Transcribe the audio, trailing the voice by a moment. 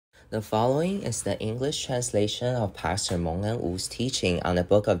The following is the English translation of Pastor Meng and Wu's teaching on the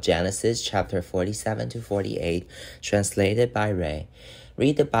book of Genesis chapter 47 to 48, translated by Ray.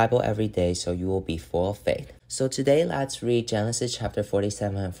 Read the Bible every day so you will be full of faith. So today let's read Genesis chapter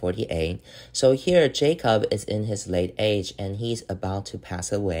 47 and 48. So here Jacob is in his late age and he's about to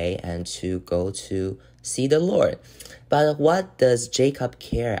pass away and to go to see the Lord. But what does Jacob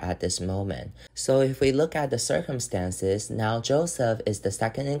care at this moment? So if we look at the circumstances, now Joseph is the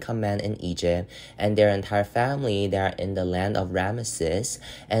second in command in Egypt, and their entire family, they are in the land of Ramesses.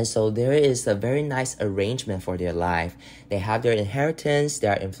 And so there is a very nice arrangement for their life. They have their inheritance, they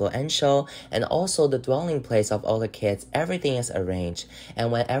are influential, and also the dwelling place of all the kids, everything is arranged.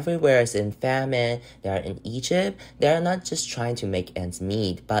 And when everywhere is in famine, they are in Egypt, they are not just trying to make ends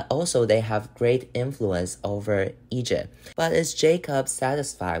meet, but also they have great influence over Egypt. But is Jacob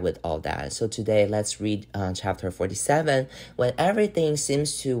satisfied with all that? So today, let's read chapter 47. When everything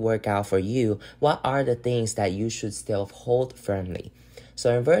seems to work out for you, what are the things that you should still hold firmly?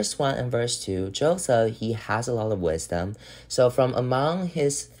 So in verse 1 and verse 2, Joseph, he has a lot of wisdom. So from among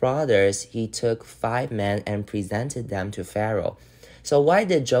his brothers, he took 5 men and presented them to Pharaoh. So why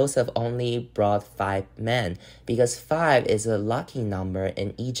did Joseph only brought 5 men? Because 5 is a lucky number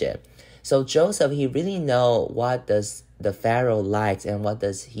in Egypt. So Joseph, he really know what does the Pharaoh likes and what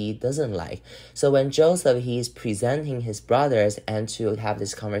does he doesn't like. So when Joseph, he's presenting his brothers and to have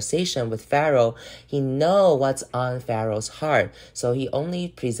this conversation with Pharaoh, he know what's on Pharaoh's heart. So he only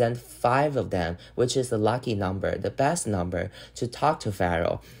present 5 of them, which is the lucky number, the best number to talk to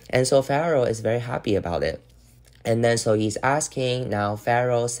Pharaoh. And so Pharaoh is very happy about it. And then so he's asking, now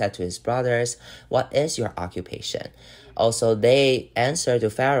Pharaoh said to his brothers, what is your occupation? Also, they answered to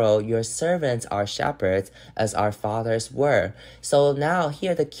Pharaoh, your servants are shepherds, as our fathers were. So now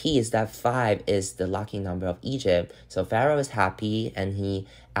here the key is that 5 is the lucky number of Egypt. So Pharaoh is happy and he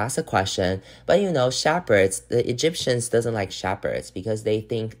asks a question. But you know, shepherds, the Egyptians doesn't like shepherds because they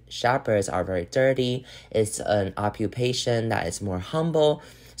think shepherds are very dirty. It's an occupation that is more humble.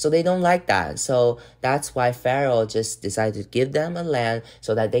 So they don't like that. So that's why Pharaoh just decided to give them a land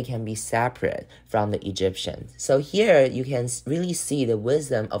so that they can be separate from the Egyptians. So here you can really see the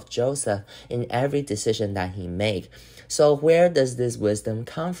wisdom of Joseph in every decision that he makes. So where does this wisdom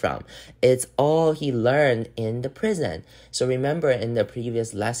come from? It's all he learned in the prison. So remember in the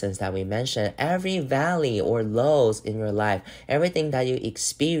previous lessons that we mentioned, every valley or lows in your life, everything that you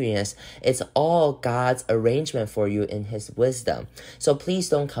experience, it's all God's arrangement for you in his wisdom. So please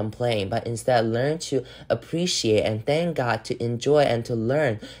don't complain, but instead learn to appreciate and thank God, to enjoy and to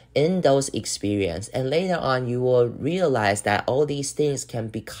learn in those experiences. And later on, you will realize that all these things can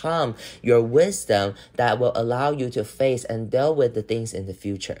become your wisdom that will allow you to face and deal with the things in the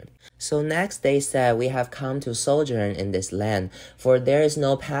future. So next they said, we have come to sojourn in this land, for there is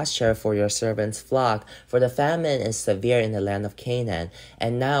no pasture for your servant's flock, for the famine is severe in the land of Canaan.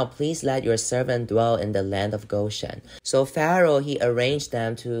 And now please let your servant dwell in the land of Goshen. So Pharaoh, he arranged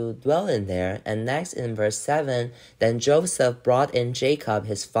them to dwell in there. And next in verse 7, then Joseph brought in Jacob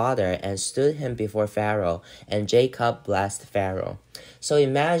his father and stood him before Pharaoh, and Jacob blessed Pharaoh. So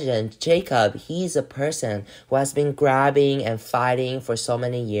imagine Jacob, he's a person who has been grabbing and fighting for so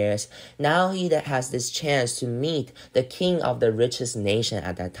many years. Now he has this chance to meet the king of the richest nation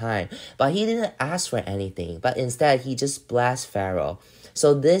at that time. But he didn't ask for anything, but instead he just blessed Pharaoh.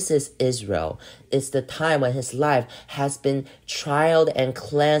 So this is Israel. It's the time when his life has been trialed and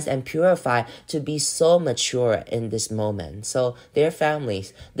cleansed and purified to be so mature in this moment. So their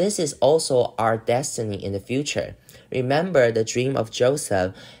families, this is also our destiny in the future. Remember the dream of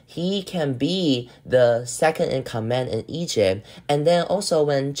Joseph. He can be the second in command in Egypt. And then also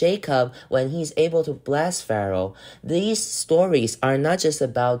when Jacob, when he's able to bless Pharaoh, these stories are not just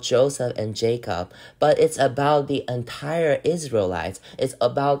about Joseph and Jacob, but it's about the entire Israelites. It's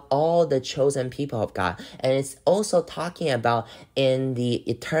about all the chosen people of God. And it's also talking about in the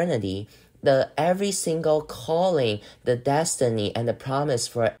eternity, every single calling, the destiny, and the promise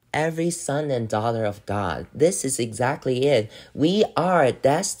for every son and daughter of God. This is exactly it. We are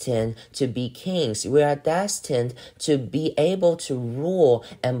destined to be kings. We are destined to be able to rule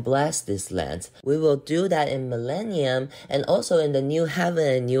and bless this land. We will do that in millennium and also in the new heaven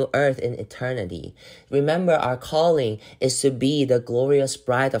and new earth in eternity. Remember, our calling is to be the glorious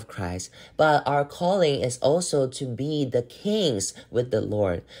bride of Christ, but our calling is also to be the kings with the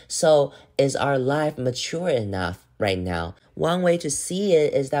Lord. So is our life mature enough right now? One way to see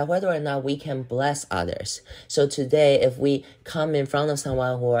it is that whether or not we can bless others. So today, if we come in front of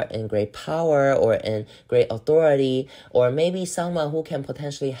someone who are in great power or in great authority, or maybe someone who can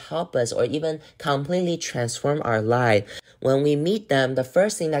potentially help us or even completely transform our life, when we meet them, the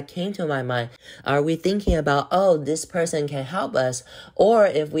first thing that came to my mind, are we thinking about, oh, this person can help us? Or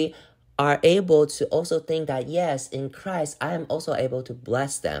if we are able to also think that, yes, in Christ, I am also able to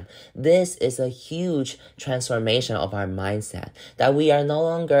bless them. This is a huge transformation of our mindset, that we are no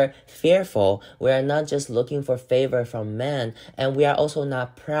longer fearful. We are not just looking for favor from men, and we are also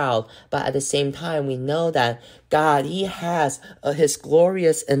not proud. But at the same time, we know that God, He has His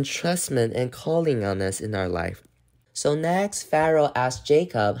glorious entrustment and calling on us in our life. So next, Pharaoh asked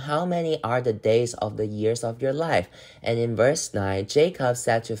Jacob, how many are the days of the years of your life? And in verse 9, Jacob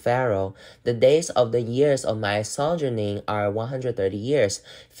said to Pharaoh, the days of the years of my sojourning are 130 years.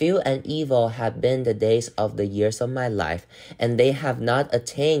 Few and evil have been the days of the years of my life, and they have not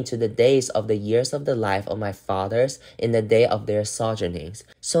attained to the days of the years of the life of my fathers in the day of their sojournings.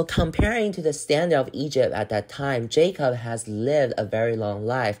 So comparing to the standard of Egypt at that time, Jacob has lived a very long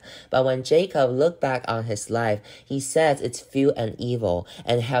life. But when Jacob looked back on his life, he says it's few and evil,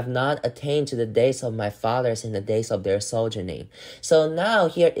 and have not attained to the days of my fathers in the days of their sojourning. So now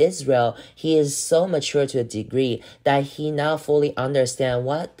here Israel, he is so mature to a degree that he now fully understands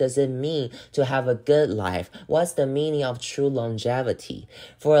what does it mean to have a good life. What's the meaning of true longevity?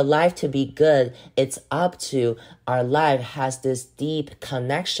 For a life to be good, it's up to our life has this deep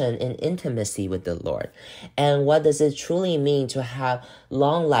connection and intimacy with the Lord. And what does it truly mean to have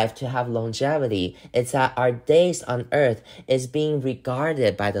long life, to have longevity? It's that our days on earth is being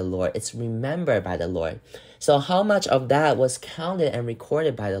regarded by the Lord. It's remembered by the Lord. So how much of that was counted and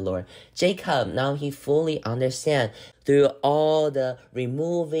recorded by the Lord? Jacob, now he fully understands through all the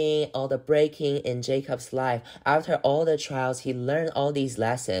removing, all the breaking in Jacob's life. After all the trials, he learned all these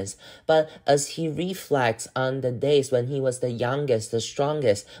lessons. But as he reflects on the days when he was the youngest, the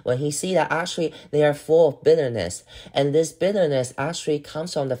strongest, when he sees that actually they are full of bitterness. And this bitterness actually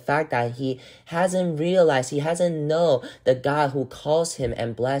comes from the fact that he hasn't realized, he hasn't known the God who calls him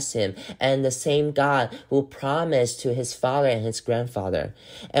and bless him, and the same God who promised to his father and his grandfather.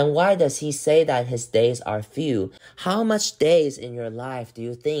 And why does he say that his days are few? How much days in your life do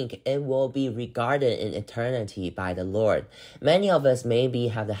you think it will be regarded in eternity by the Lord? Many of us maybe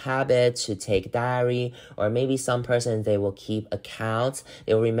have the habit to take diary, or maybe some persons, they will keep accounts.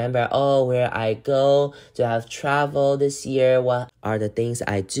 They will remember, oh, where I go, to have traveled this year, what are the things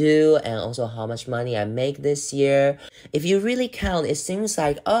I do, and also how much money I make this year. If you really count, it seems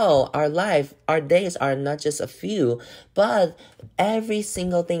like, oh, our life, our days are not just a few, but every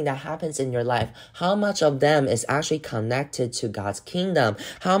single thing that happens in your life, how much of them is actually connected to God's kingdom?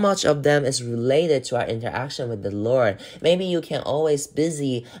 How much of them is related to our interaction with the Lord? Maybe you can always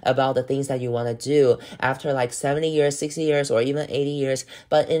busy about the things that you want to do after like 70 years, 60 years, or even 80 years.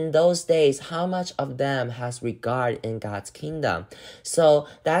 But in those days, how much of them has regard in God's kingdom? So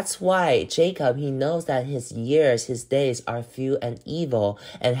that's why Jacob, he knows that his years, his days are few and evil,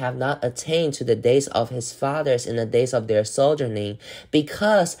 and have not attained to the days of his fathers in the days of their sojourning,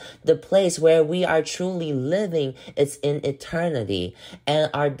 because the place where we are truly living is in eternity. And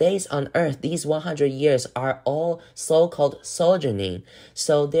our days on earth, these 100 years, are all so-called sojourning.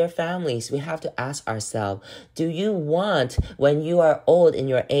 So dear families, we have to ask ourselves, do you want, when you are old in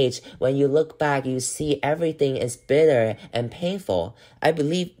your age, when you look back, you see everything is bitter and painful? I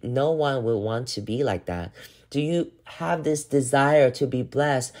believe no one will want to be like that. Do you have this desire to be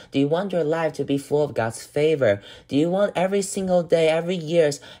blessed? Do you want your life to be full of God's favor? Do you want every single day, every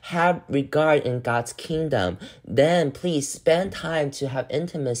year, have regard in God's kingdom? Then please spend time to have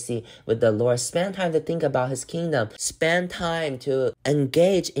intimacy with the Lord. Spend time to think about His kingdom. Spend time to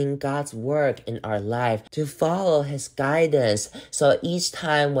engage in God's work in our life, to follow His guidance. So each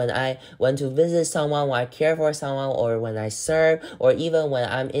time when I went to visit someone, when I care for someone, or when I serve, or even when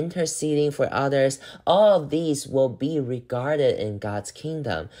I'm interceding for others, all of these will be regarded in God's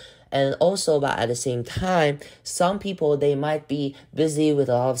kingdom. And also, but at the same time, some people, they might be busy with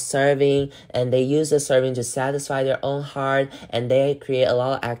a lot of serving, and they use the serving to satisfy their own heart, and they create a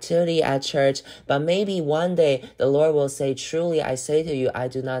lot of activity at church. But maybe one day the Lord will say, truly, I say to you, I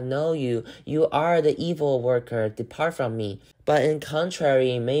do not know you. You are the evil worker. Depart from me. But in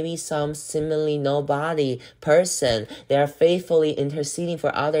contrary, maybe some seemingly nobody person, they are faithfully interceding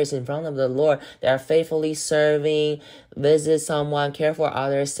for others in front of the Lord. They are faithfully serving, visit someone, care for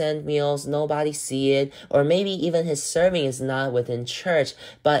others, send meals, nobody see it, or maybe even his serving is not within church,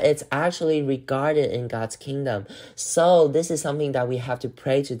 but it's actually regarded in God's kingdom. So this is something that we have to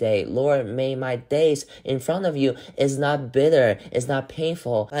pray today. Lord, may my days in front of you is not bitter, is not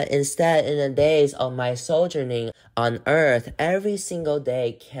painful, but instead in the days of my sojourning on earth, every single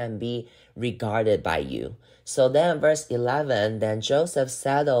day can be regarded by you. So then verse 11, then Joseph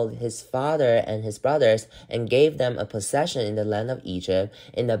settled his father and his brothers and gave them a possession in the land of Egypt,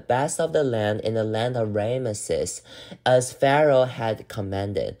 in the best of the land, in the land of Ramesses, as Pharaoh had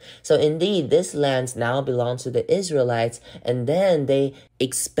commanded. So indeed, this land now belongs to the Israelites, and then they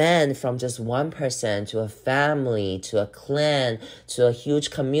expand from just one person to a family, to a clan, to a huge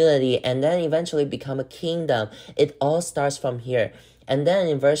community, and then eventually become a kingdom. It all starts from here. And then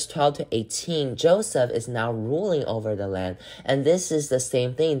in verse 12 to 18, Joseph is now ruling over the land. And this is the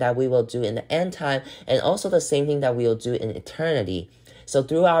same thing that we will do in the end time, and also the same thing that we will do in eternity. So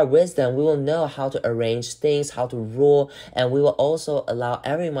through our wisdom, we will know how to arrange things, how to rule, and we will also allow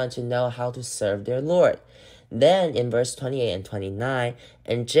everyone to know how to serve their Lord. Then in verse 28 and 29,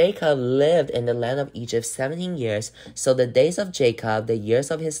 and Jacob lived in the land of Egypt 17 years. So the days of Jacob, the years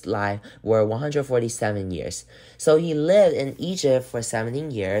of his life, were 147 years. So he lived in Egypt for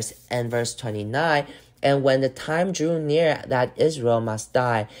 17 years. And verse 29, and when the time drew near that Israel must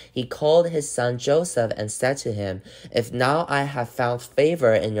die, he called his son Joseph and said to him, if now I have found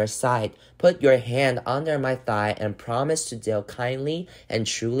favor in your sight, put your hand under my thigh and promise to deal kindly and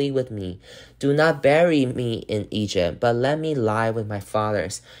truly with me. Do not bury me in Egypt, but let me lie with my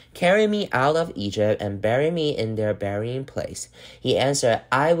fathers. Carry me out of Egypt and bury me in their burying place. He answered,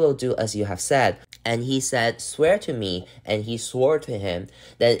 I will do as you have said. And he said, swear to me. And he swore to him.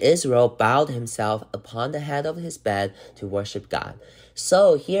 Then Israel bowed himself upon the head of his bed to worship God.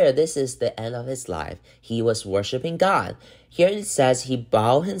 So here, this is the end of his life. He was worshiping God. Here it says he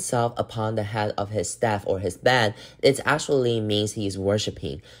bowed himself upon the head of his staff or his bed. It actually means he is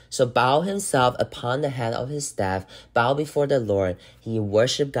worshiping. So bow himself upon the head of his staff, bow before the Lord. He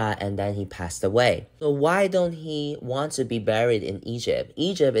worshiped God and then he passed away. So why don't he want to be buried in Egypt?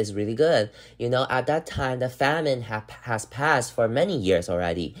 Egypt is really good. You know, at that time, the famine has passed for many years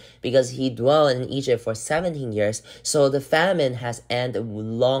already because he dwelled in Egypt for 17 years. So the famine has ended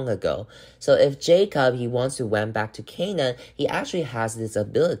long ago. So if Jacob, he wants to went back to Canaan, he actually has this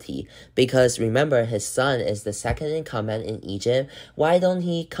ability because remember, his son is the second in command in Egypt. Why don't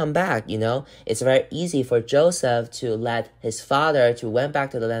he come back? You know, it's very easy for Joseph to let his father to went back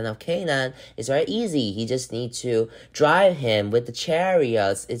to the land of Canaan. It's very easy. He just needs to drive him with the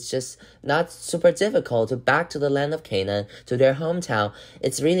chariots. It's just not super difficult to back to the land of Canaan, to their hometown.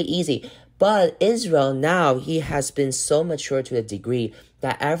 It's really easy. But Israel now, he has been so mature to a degree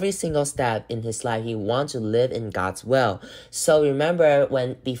that every single step in his life, he wants to live in God's will. So remember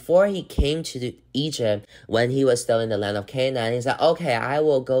before he came to Egypt, when he was still in the land of Canaan, he said, okay, I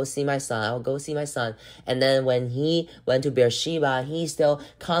will go see my son. I will go see my son. And then when he went to Beersheba, he's still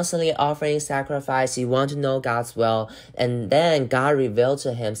constantly offering sacrifice. He wants to know God's will. And then God revealed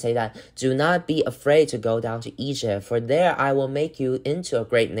to him, say that, do not be afraid to go down to Egypt, for there I will make you into a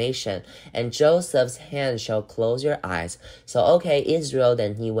great nation. And Joseph's hand shall close your eyes. So, okay, Israel,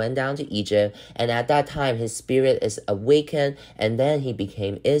 then he went down to Egypt, and at that time his spirit is awakened, and then he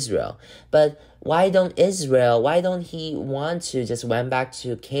became Israel. But why don't he want to just went back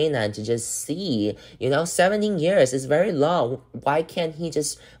to Canaan to just see, 17 years is very long. Why can't he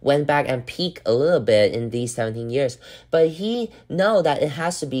just went back and peek a little bit in these 17 years? But he know that it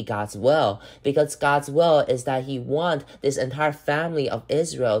has to be God's will, because God's will is that he want this entire family of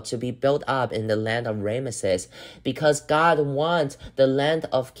Israel to be built up in the land of Ramesses, because God wants the land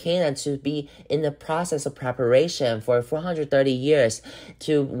of Canaan to be in the process of preparation for 430 years,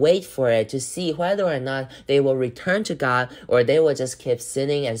 to wait for it, to see whether or not they will return to God or they will just keep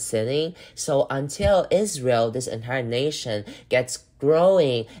sinning and sinning. So until Israel, this entire nation, gets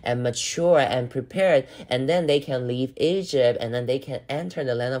growing and mature and prepared, and then they can leave Egypt, and then they can enter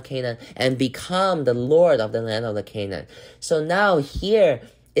the land of Canaan and become the Lord of the land of the Canaan. So now here,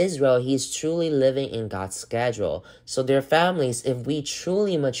 Israel, he's truly living in God's schedule. So their families, if we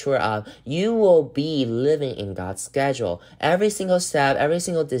truly mature up, you will be living in God's schedule. Every single step, every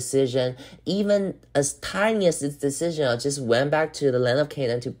single decision, even as tiny as this decision of just went back to the land of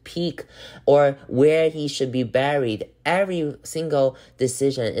Canaan to peek or where he should be buried, every single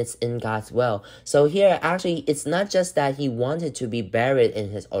decision is in God's will. So here, actually, it's not just that he wanted to be buried in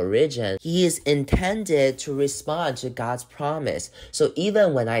his origin. He is intended to respond to God's promise. So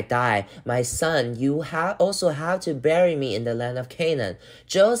even when I die, my son, you also have to bury me in the land of Canaan.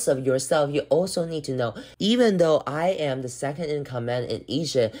 Joseph, yourself, you also need to know, even though I am the second in command in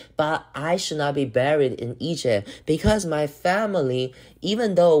Egypt, but I should not be buried in Egypt, because my family,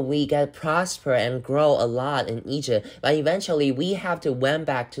 even though we get prosper and grow a lot in Egypt, but eventually we have to went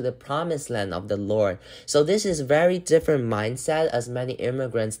back to the promised land of the Lord. So this is very different mindset as many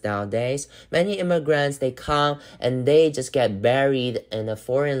immigrants nowadays. Many immigrants, they come and they just get buried in a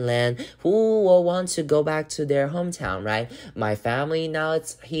foreign land. Who will want to go back to their hometown, right? My family now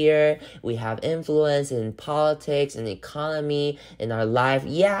it's here. We have influence in politics and economy in our life.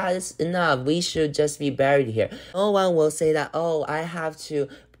 Yeah, it's enough. We should just be buried here. No one will say that, oh, I have to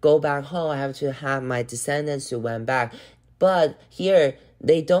go back home. I have to have my descendants to went back. But here,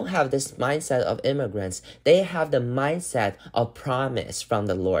 they don't have this mindset of immigrants. They have the mindset of promise from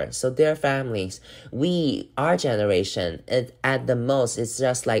the Lord. So their families, our generation, at the most, it's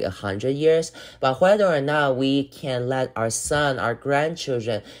just like 100 years. But whether or not we can let our son, our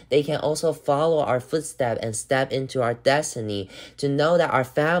grandchildren, they can also follow our footsteps and step into our destiny, to know that our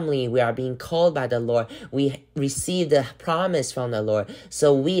family, we are being called by the Lord. We receive the promise from the Lord.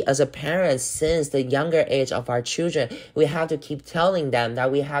 So we as a parent, since the younger age of our children, we have to keep telling them that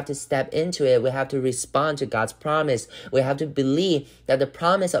we have to step into it. We have to respond to God's promise. We have to believe that the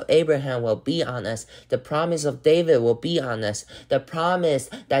promise of Abraham will be on us. The promise of David will be on us. The promise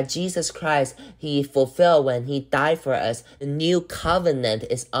that Jesus Christ, he fulfilled when he died for us. The new covenant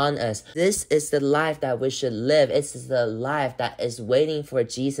is on us. This is the life that we should live. It's the life that is waiting for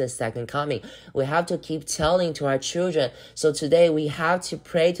Jesus' second coming. We have to keep telling to our children. So today we have to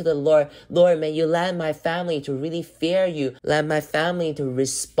pray to the Lord. Lord, may you let my family to really fear you. Let my family to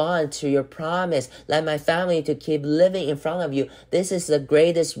respond to your promise. Let my family to keep living in front of you. This is the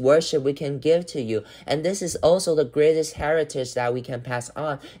greatest worship we can give to you. And this is also the greatest heritage that we can pass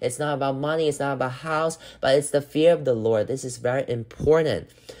on. It's not about money. It's not about house, but it's the fear of the Lord. This is very important.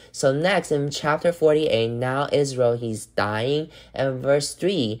 So next in chapter 48, now Israel, he's dying. And verse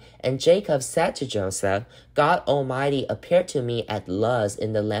 3, and Jacob said to Joseph, God Almighty appeared to me at Luz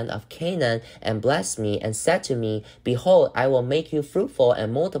in the land of Canaan and blessed me and said to me, behold, I will make you fruitful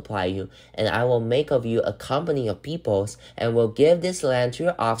and multiply you, and I will make of you a company of peoples, and will give this land to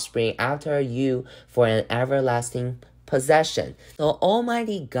your offspring after you for an everlasting possession. So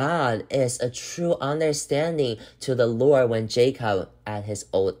Almighty God is a true understanding to the Lord when Jacob at his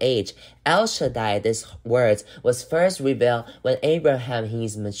old age. El Shaddai, this words was first revealed when Abraham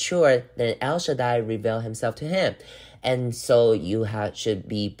he's matured, then El Shaddai revealed himself to him. And so you should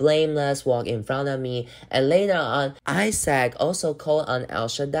be blameless, walk in front of me. And later on, Isaac also called on El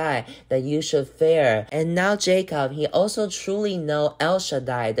Shaddai that you should fear. And now Jacob, he also truly know El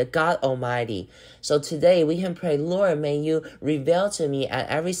Shaddai, the God Almighty. So today we can pray, Lord, may you reveal to me at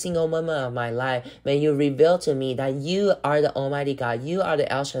every single moment of my life. May you reveal to me that you are the Almighty God. You are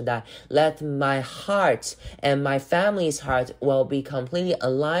the El Shaddai. Let my heart and my family's heart will be completely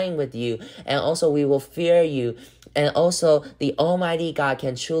aligned with you. And also we will fear you. And also the Almighty God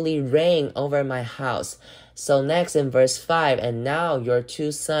can truly reign over my house. So next in verse 5, and now your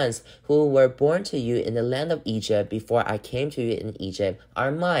two sons who were born to you in the land of Egypt before I came to you in Egypt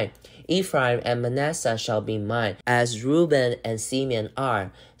are mine. Ephraim and Manasseh shall be mine, as Reuben and Simeon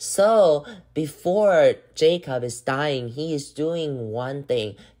are. So before Jacob is dying, he is doing one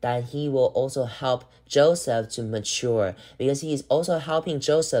thing, that he will also help Joseph to mature, because he is also helping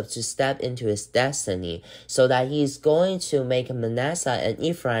Joseph to step into his destiny, so that he is going to make Manasseh and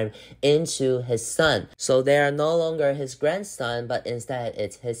Ephraim into his son. So they are no longer his grandson, but instead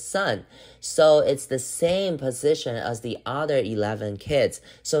it's his son. So it's the same position as the other 11 kids.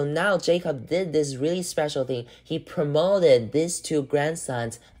 So now Jacob did this really special thing. He promoted these two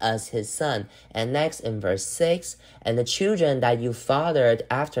grandsons as his son. And next in verse 6, and the children that you fathered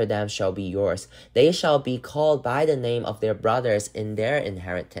after them shall be yours. They shall be called by the name of their brothers in their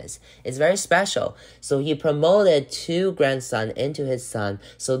inheritance. It's very special. So he promoted two grandsons into his son.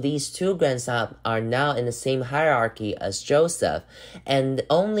 So these two grandsons are now in the same hierarchy as Joseph. And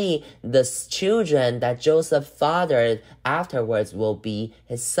only the children that Joseph fathered afterwards will be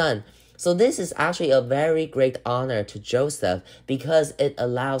his son. So this is actually a very great honor to Joseph, because it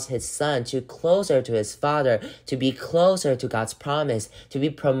allows his son to closer to his father, to be closer to God's promise, to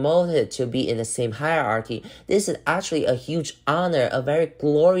be promoted, to be in the same hierarchy. This is actually a huge honor, a very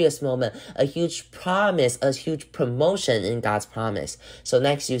glorious moment, a huge promise, a huge promotion in God's promise. So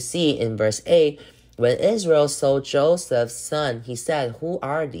next you see in verse 8, When Israel saw Joseph's son, he said, "Who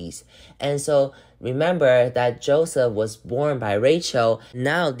are these?" And so remember that Joseph was born by Rachel.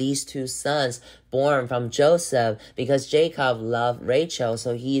 Now these two sons born from Joseph, because Jacob loved Rachel,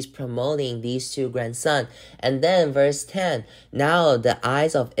 so he's promoting these two grandsons. And then verse 10, now the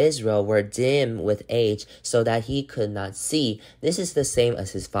eyes of Israel were dim with age, so that he could not see. This is the same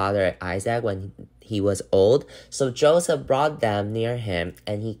as his father Isaac when he was old. So Joseph brought them near him,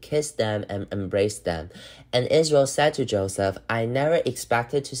 and he kissed them and embraced them. And Israel said to Joseph, I never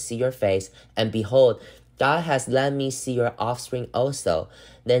expected to see your face, and behold, God has let me see your offspring also.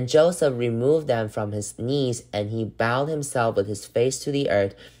 Then Joseph removed them from his knees, and he bowed himself with his face to the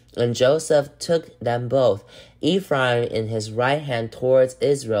earth. And Joseph took them both, Ephraim in his right hand towards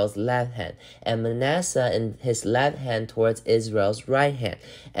Israel's left hand, and Manasseh in his left hand towards Israel's right hand,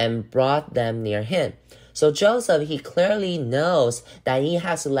 and brought them near him. So Joseph, he clearly knows that he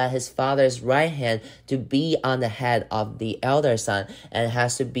has to let his father's right hand to be on the head of the elder son, and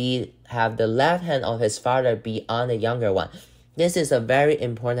has to have the left hand of his father be on the younger one. This is a very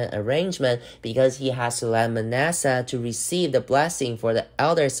important arrangement because he has to let Manasseh to receive the blessing for the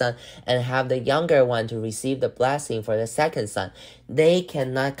elder son and have the younger one to receive the blessing for the second son. They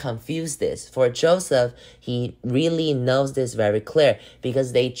cannot confuse this. For Joseph, he really knows this very clear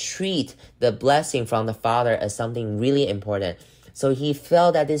because they treat the blessing from the father as something really important. So he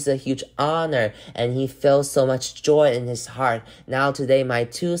felt that this is a huge honor, and he felt so much joy in his heart. Now today, my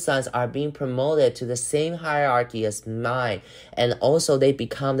two sons are being promoted to the same hierarchy as mine, and also they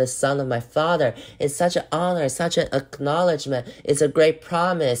become the son of my father. It's such an honor, such an acknowledgement. It's a great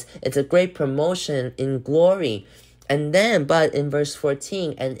promise. It's a great promotion in glory. And then, but in verse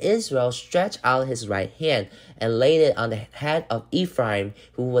 14, and Israel stretched out his right hand and laid it on the head of Ephraim,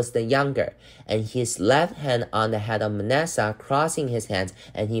 who was the younger, and his left hand on the head of Manasseh, crossing his hands,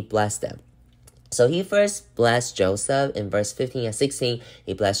 and he blessed them. So he first blessed Joseph in verse 15 and 16.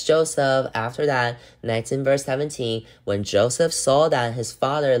 He blessed Joseph. After that, next in verse 17, when Joseph saw that his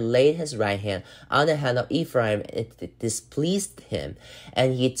father laid his right hand on the hand of Ephraim, it displeased him.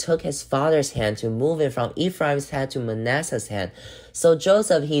 And he took his father's hand to move it from Ephraim's hand to Manasseh's hand. So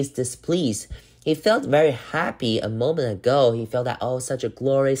Joseph, he's displeased. He felt very happy a moment ago. He felt that, oh, such a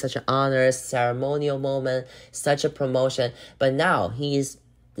glory, such an honor, ceremonial moment, such a promotion. But now he's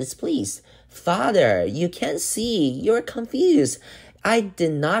displeased. Father, you can't see. You're confused. I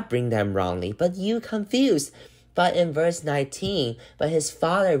did not bring them wrongly, but you confused. But in verse 19, but his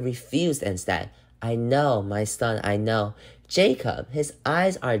father refused and said, I know, my son, I know. Jacob, his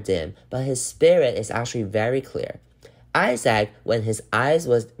eyes are dim, but his spirit is actually very clear. Isaac, when his eyes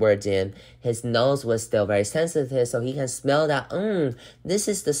were dim, his nose was still very sensitive, so he can smell that, this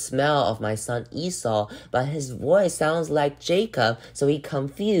is the smell of my son Esau, but his voice sounds like Jacob, so he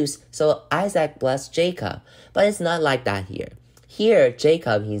confused, so Isaac blessed Jacob. But it's not like that here. Here,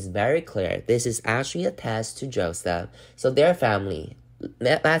 Jacob, he's very clear. This is actually a test to Joseph. So their family,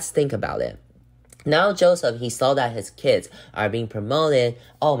 let's think about it. Now Joseph, he saw that his kids are being promoted.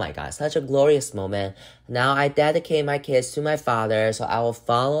 Oh my God, such a glorious moment. Now I dedicate my kids to my father, so I will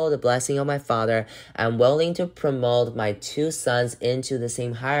follow the blessing of my father. I'm willing to promote my two sons into the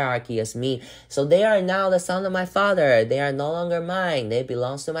same hierarchy as me. So they are now the sons of my father. They are no longer mine. They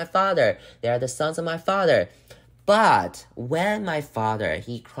belong to my father. They are the sons of my father. But when my father,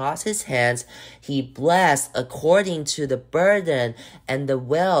 he crossed his hands, he blessed according to the burden and the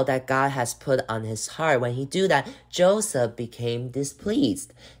will that God has put on his heart. When he do that, Joseph became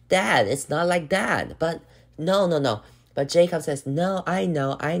displeased. Dad, it's not like that. But no. But Jacob says, no, I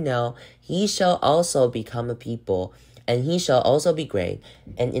know. He shall also become a people, and he shall also be great.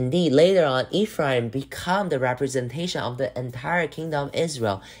 And indeed, later on, Ephraim become the representation of the entire kingdom of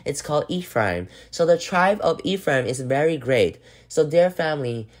Israel. It's called Ephraim. So the tribe of Ephraim is very great. So their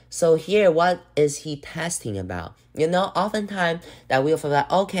family. So here, what is he testing about? Oftentimes that we'll feel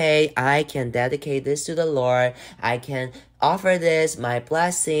like, okay, I can dedicate this to the Lord. I can offer this, my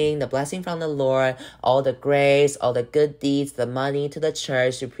blessing, the blessing from the Lord, all the grace, all the good deeds, the money to the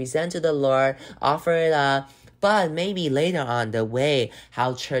church to present to the Lord, offer it up. But maybe later on, the way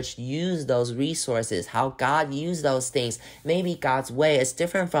how church used those resources, how God used those things, maybe God's way is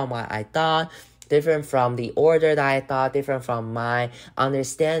different from what I thought, different from the order that I thought, different from my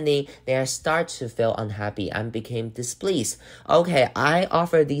understanding. Then I start to feel unhappy and became displeased. Okay, I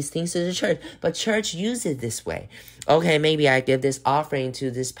offer these things to the church, but church used it this way. Okay, maybe I give this offering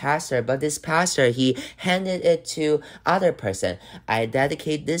to this pastor, but this pastor, he handed it to other person. I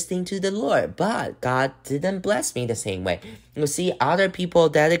dedicate this thing to the Lord, but God didn't bless me the same way. You see, other people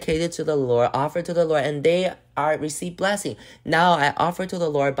dedicated to the Lord, offer to the Lord, and they are received blessing. Now I offer to the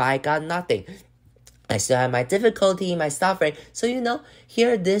Lord, but I got nothing. I still have my difficulty, my suffering. So,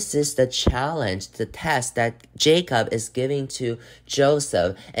 here this is the challenge, the test that Jacob is giving to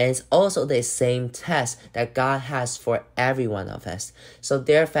Joseph. And it's also the same test that God has for every one of us. So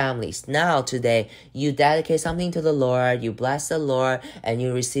their families, now today, you dedicate something to the Lord, you bless the Lord, and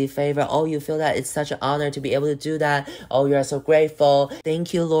you receive favor. Oh, you feel that it's such an honor to be able to do that. Oh, you're so grateful.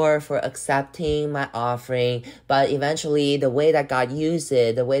 Thank you, Lord, for accepting my offering. But eventually, the way that God used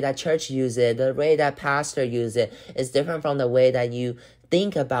it, the way that church used it, the way that pastor use it is different from the way that you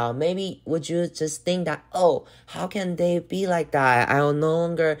think about. Maybe would you just think that, oh, how can they be like that? I will no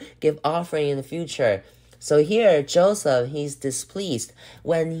longer give offering in the future. So here, Joseph, he's displeased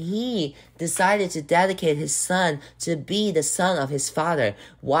when he decided to dedicate his son to be the son of his father.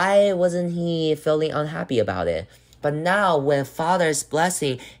 Why wasn't he feeling unhappy about it? But now when father's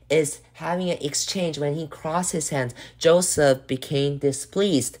blessing is having an exchange, when he crossed his hands, Joseph became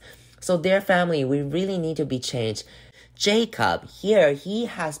displeased. So their family, we really need to be changed. Jacob, here, he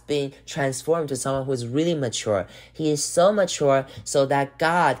has been transformed to someone who is really mature. He is so mature so that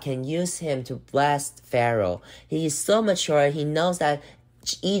God can use him to bless Pharaoh. He is so mature, he knows that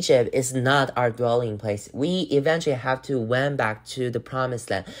Egypt is not our dwelling place. We eventually have to went back to the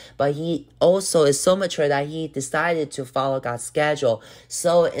promised land. But he also is so mature that he decided to follow God's schedule.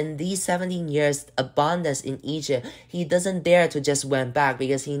 So in these 17 years abundance in Egypt, he doesn't dare to just went back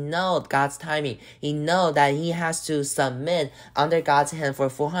because he knows God's timing. He knows that he has to submit under God's hand for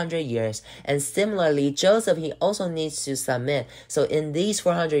 400 years. And similarly, Joseph, he also needs to submit. So in these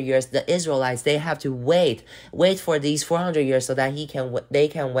 400 years, the Israelites, they have to wait for these 400 years so that they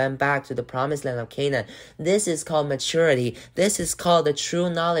can went back to the promised land of Canaan. This is called maturity. This is called the true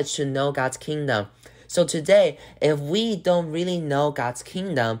knowledge to know God's kingdom. So today, if we don't really know God's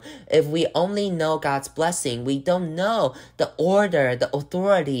kingdom, if we only know God's blessing, we don't know the order, the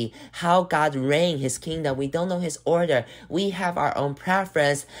authority, how God reigns his kingdom. We don't know his order. We have our own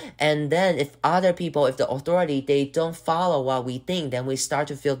preference. And then if other people, if the authority, they don't follow what we think, then we start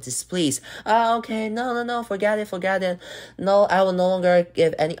to feel displeased. Oh, okay, no, forget it. No, I will no longer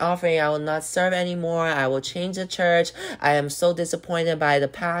give any offering. I will not serve anymore. I will change the church. I am so disappointed by the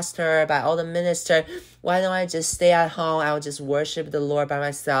pastor, by all the ministers. Why don't I just stay at home? I will just worship the Lord by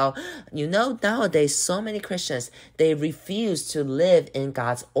myself. Nowadays, so many Christians, they refuse to live in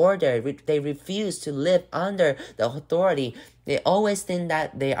God's order. They refuse to live under the authority. They always think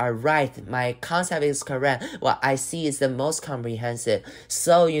that they are right. My concept is correct. What I see is the most comprehensive.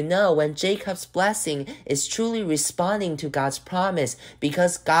 So, when Jacob's blessing is truly responding to God's promise,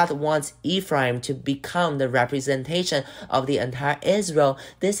 because God wants Ephraim to become the representation of the entire Israel,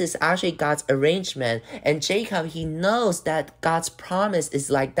 this is actually God's arrangement. And Jacob, he knows that God's promise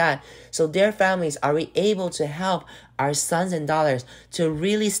is like that. So their families, are we able to help our sons and daughters to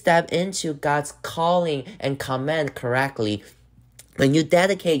really step into God's calling and command correctly? When you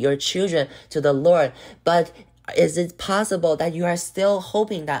dedicate your children to the Lord, but is it possible that you are still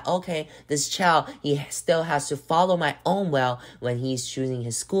hoping that, okay, this child, he still has to follow my own will when he's choosing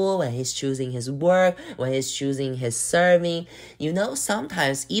his school, when he's choosing his work, when he's choosing his serving?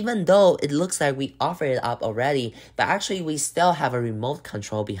 Sometimes, even though it looks like we offer it up already, but actually we still have a remote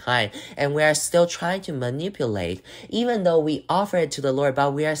control behind, and we are still trying to manipulate. Even though we offer it to the Lord,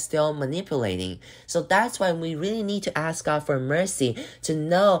 but we are still manipulating. So that's why we really need to ask God for mercy, to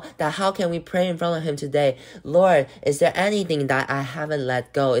know that how can we pray in front of him today? Lord, is there anything that I haven't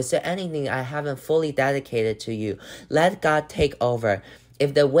let go? Is there anything I haven't fully dedicated to you? Let God take over.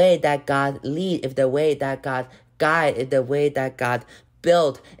 If the way that God lead, if the way that God guide, if the way that God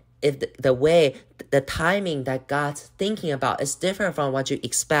build, if the timing that God's thinking about is different from what you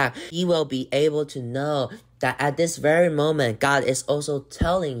expect, you will be able to know that at this very moment, God is also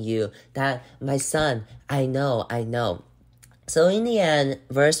telling you that, my son, I know. So in the end,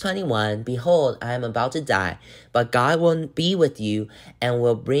 verse 21, behold, I am about to die, but God will be with you and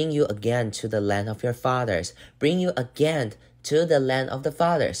will bring you again to the land of your fathers. Bring you again to the land of the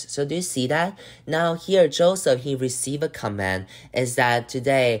fathers. So do you see that? Now here, Joseph, he received a command, is that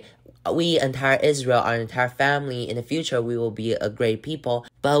today, we, entire Israel, our entire family, in the future, we will be a great people.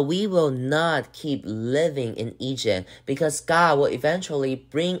 But we will not keep living in Egypt, because God will eventually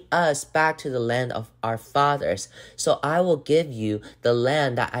bring us back to the land of our fathers. So I will give you the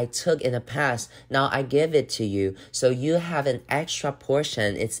land that I took in the past. Now I give it to you. So you have an extra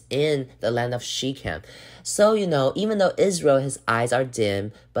portion. It's in the land of Shechem. So, even though Israel, his eyes are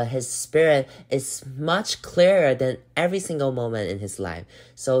dim, but his spirit is much clearer than every single moment in his life.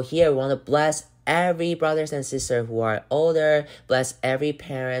 So here, I want to bless every brothers and sisters who are older. Bless every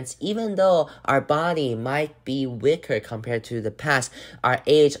parents. Even though our body might be weaker compared to the past, our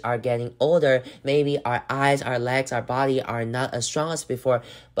age are getting older. Maybe our eyes, our legs, our body are not as strong as before.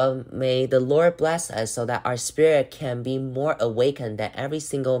 But may the Lord bless us so that our spirit can be more awakened, that every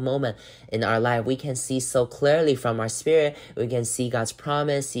single moment in our life we can see so clearly from our spirit. We can see God's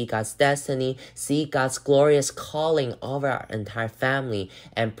promise, see God's destiny, see God's glorious calling over our entire family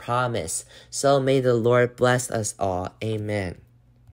and promise. So may the Lord bless us all. Amen.